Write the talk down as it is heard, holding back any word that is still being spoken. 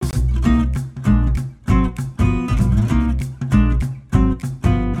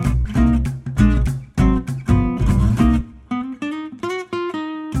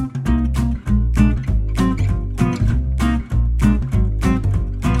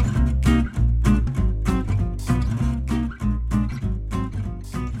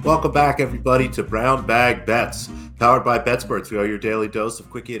Welcome back, everybody, to Brown Bag Bets, powered by BetSperts. We are your daily dose of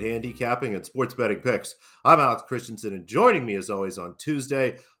quick hit handicapping and sports betting picks. I'm Alex Christensen, and joining me, as always, on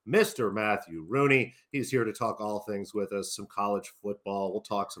Tuesday, Mr. Matthew Rooney. He's here to talk all things with us, some college football. We'll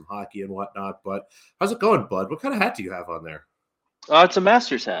talk some hockey and whatnot. But how's it going, bud? What kind of hat do you have on there? It's a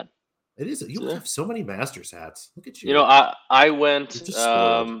Masters hat. It is. You have so many Masters hats. Look at You know, you. I You're went just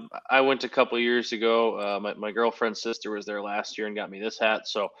spoiled. I went a couple years ago. My girlfriend's sister was there last year and got me this hat.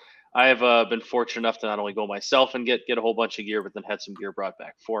 So I have been fortunate enough to not only go myself and get a whole bunch of gear, but then had some gear brought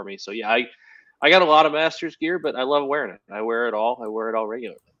back for me. So yeah, I got a lot of Masters gear, but I love wearing it. I wear it all. I wear it all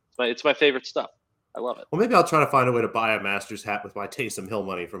regularly. It's my favorite stuff. I love it. Well, maybe I'll try to find a way to buy a Masters hat with my Taysom Hill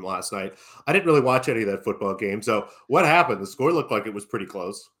money from last night. I didn't really watch any of that football game. So what happened? The score looked like it was pretty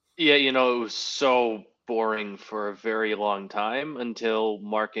close. Yeah, it was so boring for a very long time until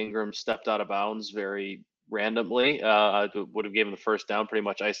Mark Ingram stepped out of bounds very randomly. I would have given the first down, pretty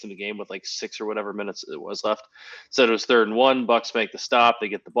much iced in the game with like 6 or whatever minutes it was left. Said it was 3rd and 1. Bucks make the stop. They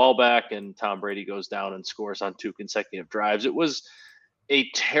get the ball back, and Tom Brady goes down and scores on 2 consecutive drives. It was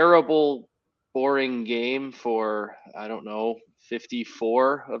a terrible, boring game for, I don't know,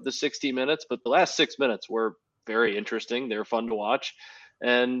 54 of the 60 minutes, but the last 6 minutes were very interesting. They were fun to watch.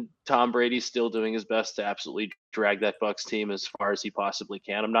 And Tom Brady's still doing his best to absolutely drag that Bucks team as far as he possibly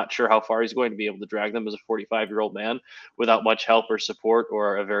can. I'm not sure how far he's going to be able to drag them as a 45-year-old man without much help or support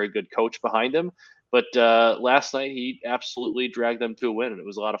or a very good coach behind him. But last night he absolutely dragged them to a win, and it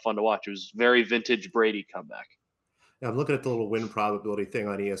was a lot of fun to watch. It was very vintage Brady comeback. Now, I'm looking at the little win probability thing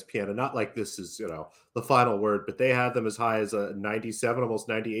on ESPN, and not like this is, the final word, but they had them as high as a 97, almost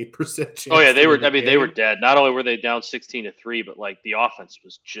 98% Oh yeah, chance they to were. win I the mean, they were game. dead. Not only were they down 16-3, but like the offense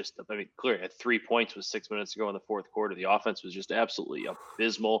was just. I mean, clearly at 3 points with 6 minutes to go in the fourth quarter. The offense was just absolutely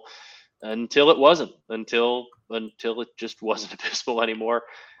abysmal until it wasn't. Until it just wasn't abysmal anymore.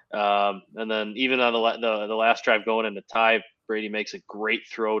 And then even on the last drive going into tie, Brady makes a great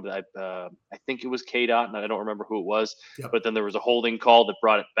throw to I think it was K Dot, and I don't remember who it was. Yep. But then there was a holding call that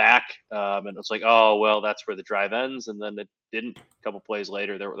brought it back, and it's like, oh well, that's where the drive ends. And then it didn't. A couple plays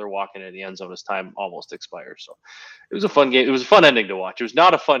later, they're walking in the end zone as time almost expires. So it was a fun game. It was a fun ending to watch. It was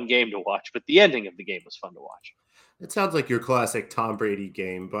not a fun game to watch, but the ending of the game was fun to watch. It sounds like your classic Tom Brady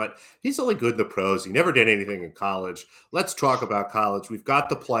game, but he's only good in the pros. He never did anything in college. Let's talk about college. We've got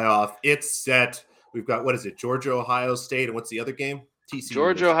the playoff. It's set. We've got, what is it, Georgia, Ohio State, and what's the other game? TCU,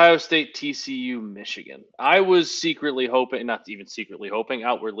 Georgia, Michigan. Ohio State, TCU, Michigan. I was secretly hoping, not even secretly hoping,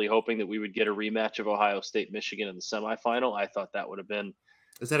 outwardly hoping that we would get a rematch of Ohio State, Michigan in the semifinal. I thought that would have been.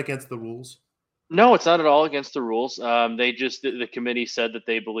 Is that against the rules? No, it's not at all against the rules. They just the committee said that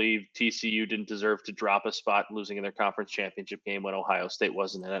they believe TCU didn't deserve to drop a spot losing in their conference championship game when Ohio State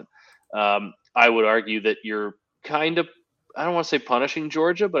wasn't in it. I would argue that you're kind of, I don't want to say punishing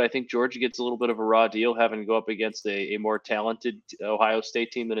Georgia, but I think Georgia gets a little bit of a raw deal having to go up against a more talented Ohio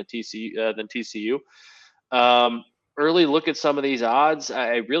State team than TCU. Early look at some of these odds.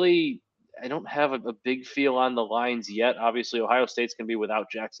 I don't have a big feel on the lines yet. Obviously, Ohio State's going to be without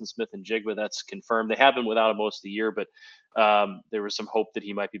Jackson Smith and Jigba. That's confirmed. They have been without him most of the year, but there was some hope that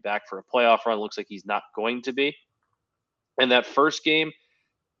he might be back for a playoff run. Looks like he's not going to be. And that first game,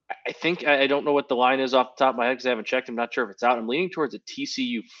 I think I don't know what the line is off the top of my head because I haven't checked. I'm not sure if it's out. I'm leaning towards a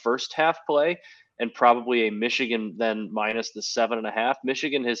TCU first half play and probably a Michigan then minus the 7.5.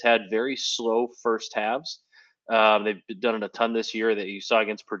 Michigan has had very slow first halves. They've done it a ton this year. That you saw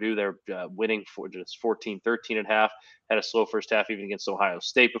against Purdue, they're winning for just 14-13 and a half. Had a slow first half even against Ohio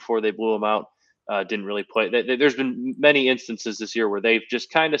State before they blew them out. Didn't really play. There's been many instances this year where they've just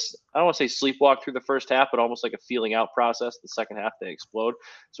kind of, I don't want to say sleepwalk through the first half, but almost like a feeling out process. The second half, they explode.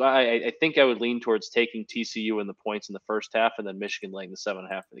 So I think I would lean towards taking TCU in the points in the first half and then Michigan laying the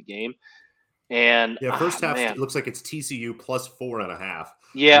 7.5 of the game. And Yeah, first half, man, it looks like it's TCU plus 4.5.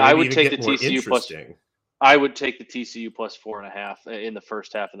 yeah, I Maybe would even take the get more TCU plus. interesting. I would take the TCU plus 4.5 in the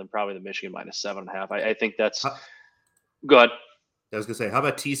first half, and then probably the Michigan minus 7.5. I think that's good. I was going to say, how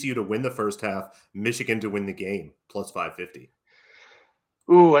about TCU to win the first half, Michigan to win the game, plus 550?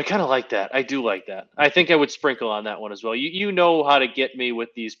 Ooh, I kind of like that. I do like that. I think I would sprinkle on that one as well. You know how to get me with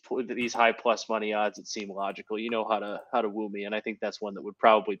these high plus money odds that seem logical. You know how to woo me, and I think that's one that would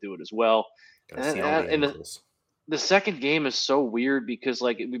probably do it as well. Got to And, see all the and angles. the second game is so weird because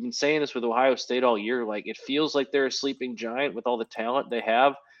like we've been saying this with Ohio State all year. Like it feels like they're a sleeping giant with all the talent they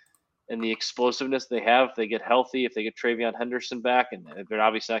have and the explosiveness they have. If they get healthy, if they get Travion Henderson back, and they're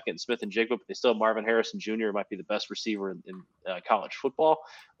obviously not getting Smith and Jigba, but they still have Marvin Harrison Jr. might be the best receiver in college football.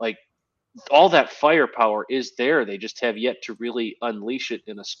 Like all that firepower is there. They just have yet to really unleash it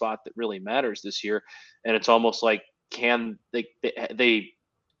in a spot that really matters this year. And it's almost like can they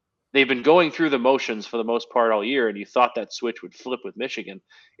they've been going through the motions for the most part all year, and you thought that switch would flip with Michigan.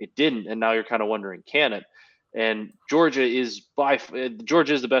 It didn't, and now you're kind of wondering, can it? And Georgia is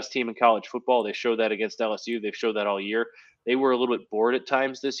the best team in college football. They showed that against LSU. They've showed that all year. They were a little bit bored at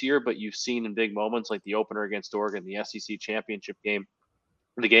times this year, but you've seen in big moments like the opener against Oregon, the SEC championship game,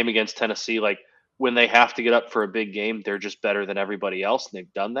 the game against Tennessee, like when they have to get up for a big game, they're just better than everybody else, and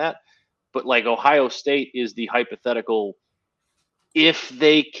they've done that. But like Ohio State is the hypothetical, if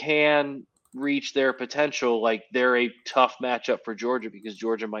they can reach their potential, like they're a tough matchup for Georgia because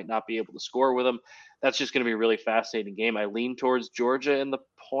Georgia might not be able to score with them. That's just going to be a really fascinating game. I lean towards Georgia in the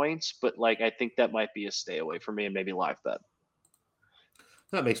points, but like I think that might be a stay away for me and maybe live bet.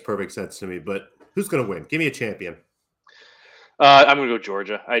 That makes perfect sense to me. But who's going to win? Give me a champion. I'm going to go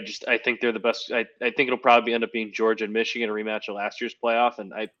Georgia. I think they're the best. I think it'll probably end up being Georgia and Michigan, a rematch of last year's playoff.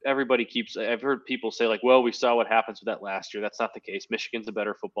 And I've heard people say like, well, we saw what happens with that last year. That's not the case. Michigan's a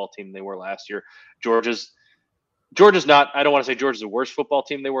better football team than they were last year. Georgia's not. I don't want to say Georgia's a worse football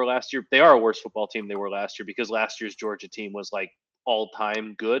team they were last year. They are a worse football team they were last year because last year's Georgia team was like all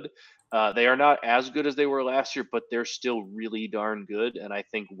time good. They are not as good as they were last year, but they're still really darn good. And I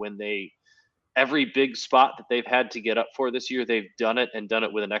think every big spot that they've had to get up for this year, they've done it and done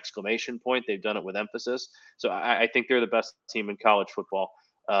it with an exclamation point. They've done it with emphasis. So I think they're the best team in college football.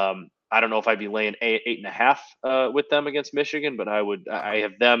 I don't know if I'd be laying 8.5 with them against Michigan, but I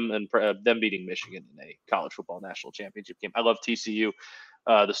have them and them beating Michigan in a college football national championship game. I love TCU.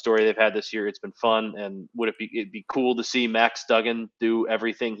 The story they've had this year, it's been fun. And it'd be cool to see Max Duggan do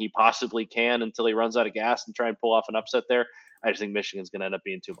everything he possibly can until he runs out of gas and try and pull off an upset there. I just think Michigan's going to end up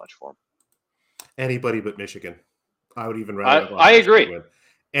being too much for him. Anybody but Michigan. I would even rather. I agree. Win.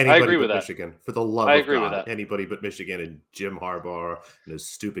 Anybody I agree but with Michigan. For the love of God, anybody but Michigan and Jim Harbaugh and his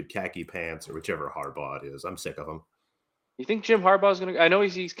stupid khaki pants or whichever Harbaugh it is. I'm sick of him. You think Jim Harbaugh is going to? I know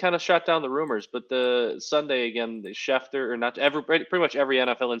he's kind of shot down the rumors, but the Sunday again, Schefter or not pretty much every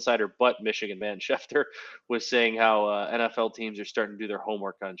NFL insider but Michigan man Schefter was saying how NFL teams are starting to do their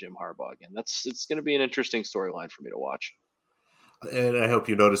homework on Jim Harbaugh again. It's going to be an interesting storyline for me to watch. And I hope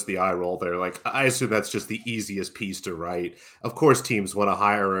you noticed the eye roll there. Like, I assume that's just the easiest piece to write. Of course, teams want to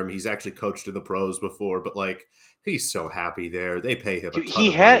hire him. He's actually coached in the pros before, but like, he's so happy there. They pay him a ton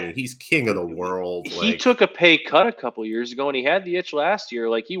of money. He's king of the world. He took a pay cut a couple years ago, and he had the itch last year.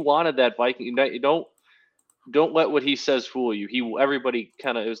 Like, he wanted that Viking. Don't let what he says fool you. Everybody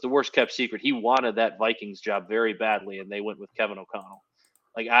kind of, it was the worst kept secret. He wanted that Vikings job very badly, and they went with Kevin O'Connell.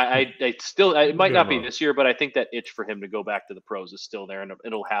 Like it might not be this year, but I think that itch for him to go back to the pros is still there, and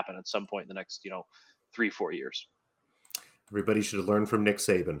it'll happen at some point in the next 3-4 years. Everybody should learn from Nick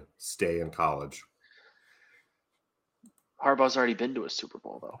Saban. Stay in college. Harbaugh's already been to a Super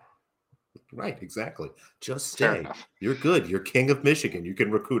Bowl, though. Right, exactly. Just stay. You're good. You're king of Michigan. You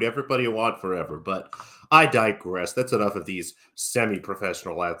can recruit everybody you want forever. But I digress. That's enough of these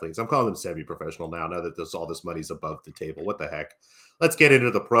semi-professional athletes. I'm calling them semi-professional now that all this money's above the table. What the heck? Let's get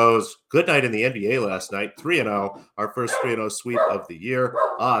into the pros. Good night in the NBA last night. 3-0. Our first 3-0 sweep of the year.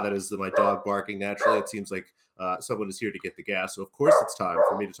 That is my dog barking naturally. It seems like someone is here to get the gas. So, of course, it's time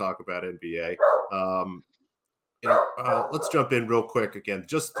for me to talk about NBA. Let's jump in real quick. Again,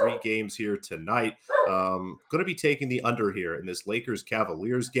 just 3 games here tonight. Going to be taking the under here in this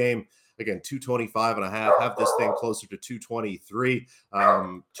Lakers-Cavaliers game. Again, 225.5. Have this thing closer to 223,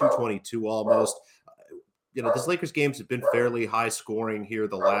 222 almost. This Lakers games have been fairly high scoring here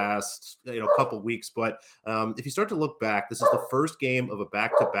the last couple weeks. But if you start to look back, this is the first game of a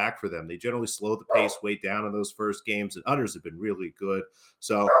back-to-back for them. They generally slow the pace way down in those first games, and unders have been really good.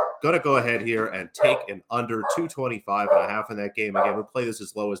 So going to go ahead here and take an under 225.5 in that game. Again, we'll play this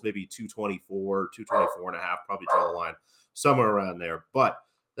as low as maybe 224, 224.5, probably draw the line somewhere around there. But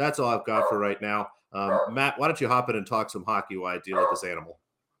that's all I've got for right now. Matt, why don't you hop in and talk some hockey while I deal with this animal?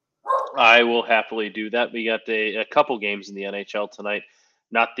 I will happily do that. We got a couple games in the NHL tonight.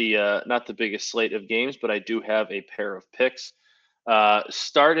 Not the biggest slate of games, but I do have a pair of picks.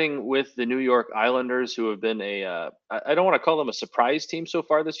 Starting with the New York Islanders, who have been I don't want to call them a surprise team so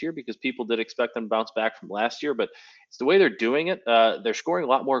far this year because people did expect them to bounce back from last year, but it's the way they're doing it. They're scoring a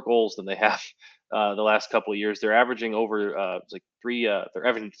lot more goals than they have the last couple of years. They're averaging over they're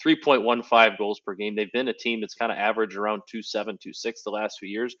averaging 3.15 goals per game. They've been a team that's kind of averaged around 2.7, 2.6 the last few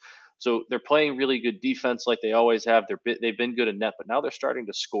years. So they're playing really good defense like they always have. They've been good in net, but now they're starting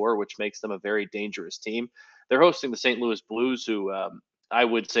to score, which makes them a very dangerous team. They're hosting the St. Louis Blues, who I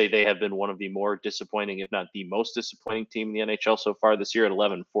would say they have been one of the more disappointing, if not the most disappointing team in the NHL so far this year at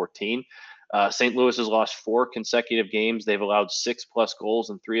 11-14. St. Louis has lost 4 consecutive games. They've allowed 6+ goals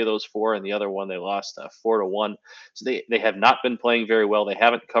in 3 of those 4, and the other one they lost 4-1. So they have not been playing very well. They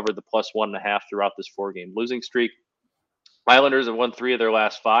haven't covered the +1.5 throughout this 4-game losing streak. Islanders have won 3 of their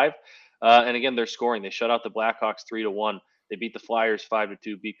last 5. And again, they're scoring. They shut out the Blackhawks 3-1. They beat the Flyers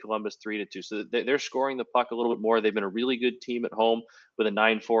 5-2, beat Columbus 3-2. So they're scoring the puck a little bit more. They've been a really good team at home with a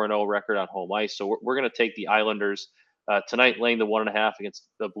 9-4-0 record on home ice. So we're going to take the Islanders tonight, laying the 1.5 against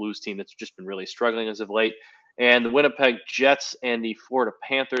the Blues team that's just been really struggling as of late. And the Winnipeg Jets and the Florida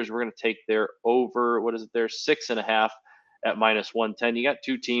Panthers, we're going to take their over. What is it there? 6.5 at -110. You got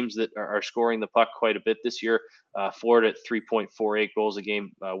 2 teams that are scoring the puck quite a bit this year. Florida at 3.48 goals a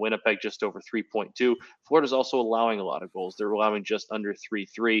game. Winnipeg just over 3.2. Florida's also allowing a lot of goals. They're allowing just under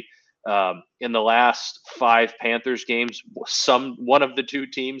 3.3. In the last 5 Panthers games, one of the 2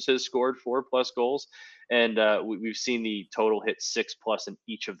 teams has scored 4+ goals, and we've seen the total hit 6+ in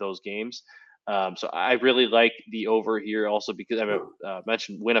each of those games. So I really like the over here also because I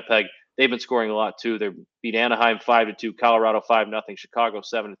mentioned Winnipeg. They've been scoring a lot too. They beat Anaheim 5-2, Colorado 5-0, Chicago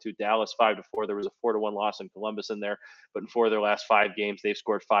 7-2, Dallas 5-4. There was a 4-1 loss in Columbus in there, but in 4 of their last 5 games, they've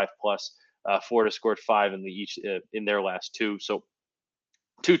scored 5+. Florida scored 5 in their last 2. So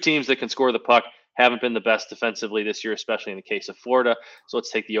 2 teams that can score the puck haven't been the best defensively this year, especially in the case of Florida. So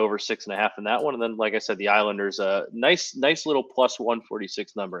let's take the over 6.5 in that one. And then, like I said, the Islanders, nice little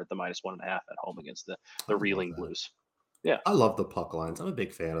 +146 number at the -1.5 at home against the reeling Blues. Yeah, I love the puck lines. I'm a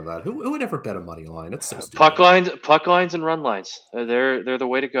big fan of that. Who would ever bet a money line? It's so stupid. Puck lines, and run lines. They're the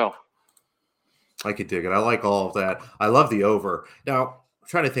way to go. I could dig it. I like all of that. I love the over. Now, I'm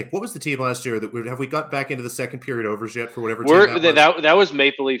trying to think, what was the team last year that have we got back into the second period overs yet for whatever team that was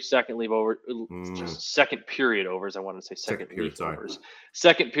Maple Leaf second period overs. I want to say second period overs.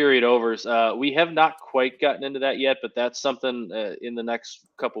 Second period overs. We have not quite gotten into that yet, but that's something in the next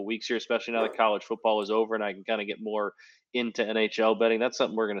couple weeks here, especially now that college football is over and I can kind of get more into NHL betting. That's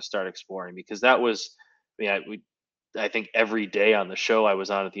something we're going to start exploring because that was, I think every day on the show I was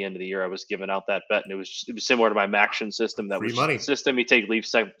on at the end of the year, I was giving out that bet, and it was similar to my Maction system. That was the system. You take Leaf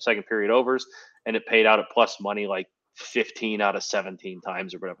second period overs, and it paid out at plus money like 15 out of 17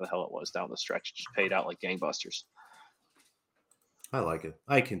 times or whatever the hell it was down the stretch. It just paid out like gangbusters. I like it.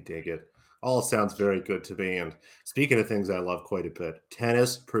 I can dig it. All sounds very good to me. And speaking of things I love quite a bit,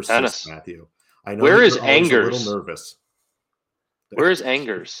 tennis persists, Matthew. I know where is Angers? A little nervous. Where is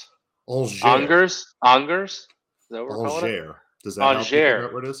Angers? Angers. Angers. Is that what we're calling it? Does that help you figure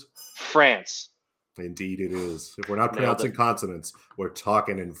out what it is? France. Indeed it is. If we're not pronouncing consonants, we're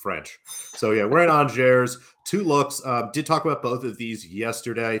talking in French. So, yeah, we're in Angers. 2 looks. Did talk about both of these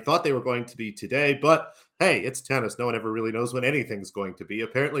yesterday. Thought they were going to be today, but hey, it's tennis. No one ever really knows when anything's going to be.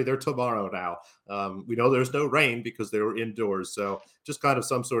 Apparently, they're tomorrow now. We know there's no rain because they were indoors. So just kind of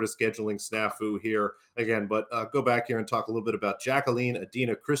some sort of scheduling snafu here again. But go back here and talk a little bit about Jacqueline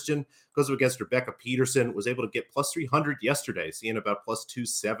Adina Christian. Goes up against Rebecca Peterson. Was able to get plus 300 yesterday, seeing about plus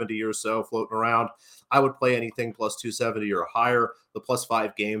 270 or so floating around. I would play anything plus 270 or higher. The plus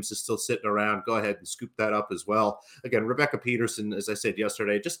 5 games is still sitting around. Go ahead and scoop that up as well. Again, Rebecca Peterson, as I said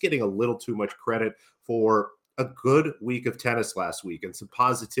yesterday, just getting a little too much credit for a good week of tennis last week and some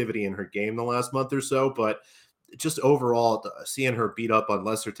positivity in her game the last month or so. But just overall, seeing her beat up on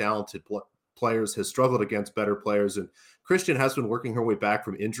lesser talented players, has struggled against better players. And Christian has been working her way back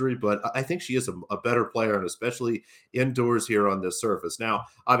from injury, but I think she is a better player, and especially indoors here on this surface. Now,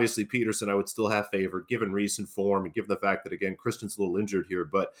 obviously, Peterson, I would still have favored given recent form and given the fact that, again, Christian's a little injured here,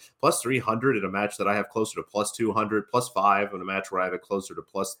 but plus 300 in a match that I have closer to plus 200, plus 5 in a match where I have it closer to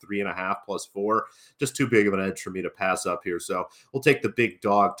plus 3.5, plus 4, just too big of an edge for me to pass up here. So we'll take the big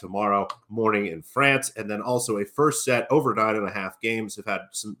dog tomorrow morning in France, and then also a first set over 9.5 games. Have had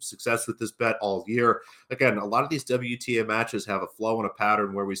some success with this bet all year. Again, a lot of these WTA matches have a flow and a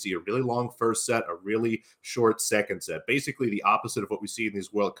pattern where we see a really long first set, a really short second set, basically the opposite of what we see in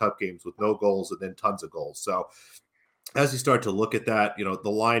these World Cup games with no goals and then tons of goals. So as you start to look at that, the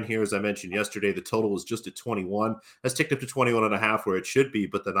line here, as I mentioned yesterday, the total was just at 21. Has ticked up to 21.5 where it should be,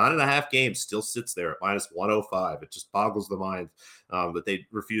 but the 9.5 games still sits there at minus 105. It just boggles the mind that they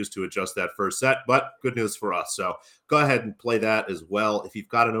refuse to adjust that first set, but good news for us. So go ahead and play that as well. If you've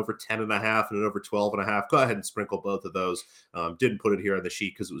got an over 10.5 and an over 12.5, go ahead and sprinkle both of those. Didn't put it here on the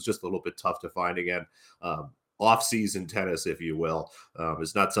sheet because it was just a little bit tough to find again. Off-season tennis, if you will,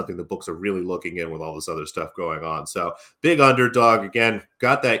 is not something the books are really looking in with all this other stuff going on. So big underdog again,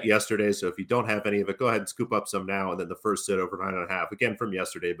 got that yesterday. So if you don't have any of it, go ahead and scoop up some now. And then the first set over 9.5 again from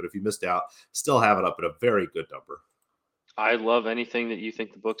yesterday. But if you missed out, still have it up at a very good number. I love anything that you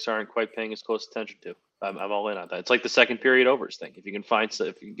think the books aren't quite paying as close attention to. I'm all in on that. It's like the second period overs thing. If you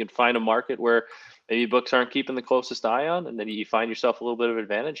can find a market where maybe books aren't keeping the closest eye on, and then you find yourself a little bit of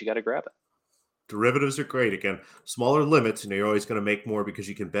advantage, you got to grab it. Derivatives are great. Again, smaller limits, and you're always going to make more because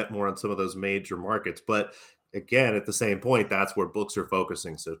you can bet more on some of those major markets. But again, at the same point, that's where books are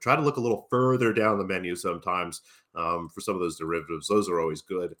focusing. So try to look a little further down the menu sometimes for some of those derivatives. Those are always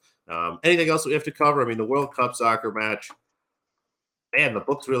good. Anything else we have to cover? I mean, the World Cup soccer match, man, the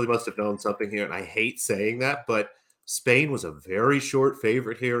books really must have known something here. And I hate saying that, but Spain was a very short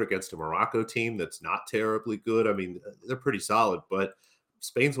favorite here against a Morocco team that's not terribly good. I mean, they're pretty solid, but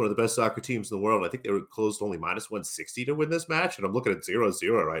Spain's one of the best soccer teams in the world. I think they were closed only minus 160 to win this match. And I'm looking at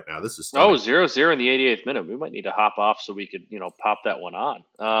 0-0 right now. This is stunning. 0-0 in the 88th minute. We might need to hop off so we could, pop that one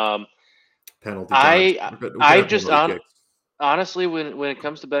on. Penalty. I just honestly, when it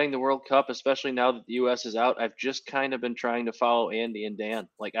comes to betting the World Cup, especially now that the U.S. is out, I've just kind of been trying to follow Andy and Dan.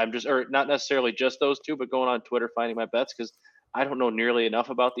 Like or not necessarily just those two, but going on Twitter, finding my bets because I don't know nearly enough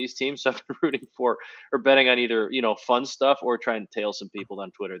about these teams. So I've been rooting for or betting on either, fun stuff or trying to tail some people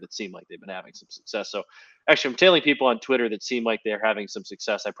on Twitter that seem like they've been having some success. So actually, I'm tailing people on Twitter that seem like they're having some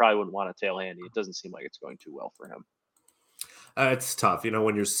success. I probably wouldn't want to tail Andy. It doesn't seem like it's going too well for him. It's tough.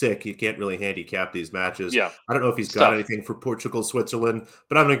 When you're sick, you can't really handicap these matches. Yeah. I don't know if he's got anything for Portugal, Switzerland,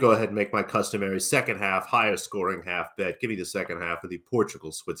 but I'm going to go ahead and make my customary second half, highest scoring half bet. Give me the second half of the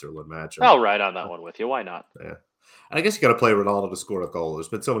Portugal, Switzerland match. I'll ride on that one with you. Why not? Yeah. I guess you got to play Ronaldo to score a goal. There's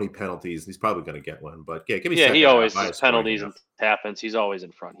been so many penalties. He's probably going to get one. But yeah, give me. Yeah, he always has penalties and tap-ins. He's always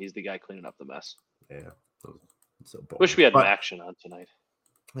in front. He's the guy cleaning up the mess. Yeah. So wish we had action on tonight.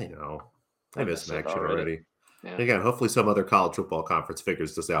 I know. I miss action already. Yeah. Again, hopefully some other college football conference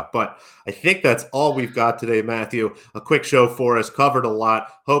figures this out. But I think that's all we've got today, Matthew. A quick show for us. Covered a lot.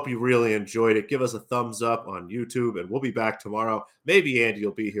 Hope you really enjoyed it. Give us a thumbs up on YouTube, and we'll be back tomorrow. Maybe Andy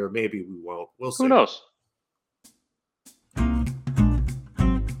will be here. Maybe we won't. We'll see. Who knows?